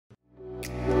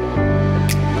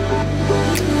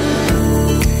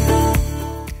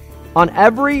On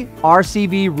every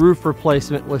RCV roof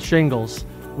replacement with shingles,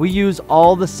 we use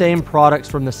all the same products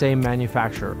from the same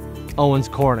manufacturer, Owens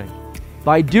Corning.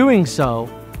 By doing so,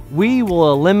 we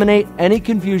will eliminate any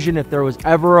confusion if there was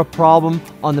ever a problem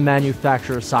on the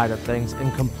manufacturer's side of things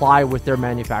and comply with their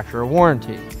manufacturer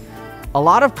warranty. A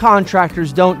lot of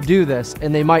contractors don't do this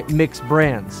and they might mix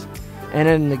brands. And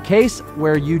in the case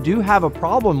where you do have a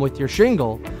problem with your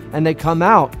shingle and they come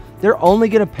out, they're only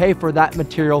going to pay for that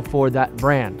material for that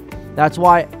brand. That's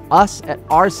why us at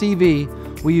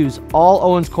RCV, we use all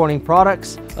Owens Corning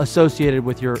products associated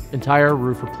with your entire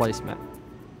roof replacement.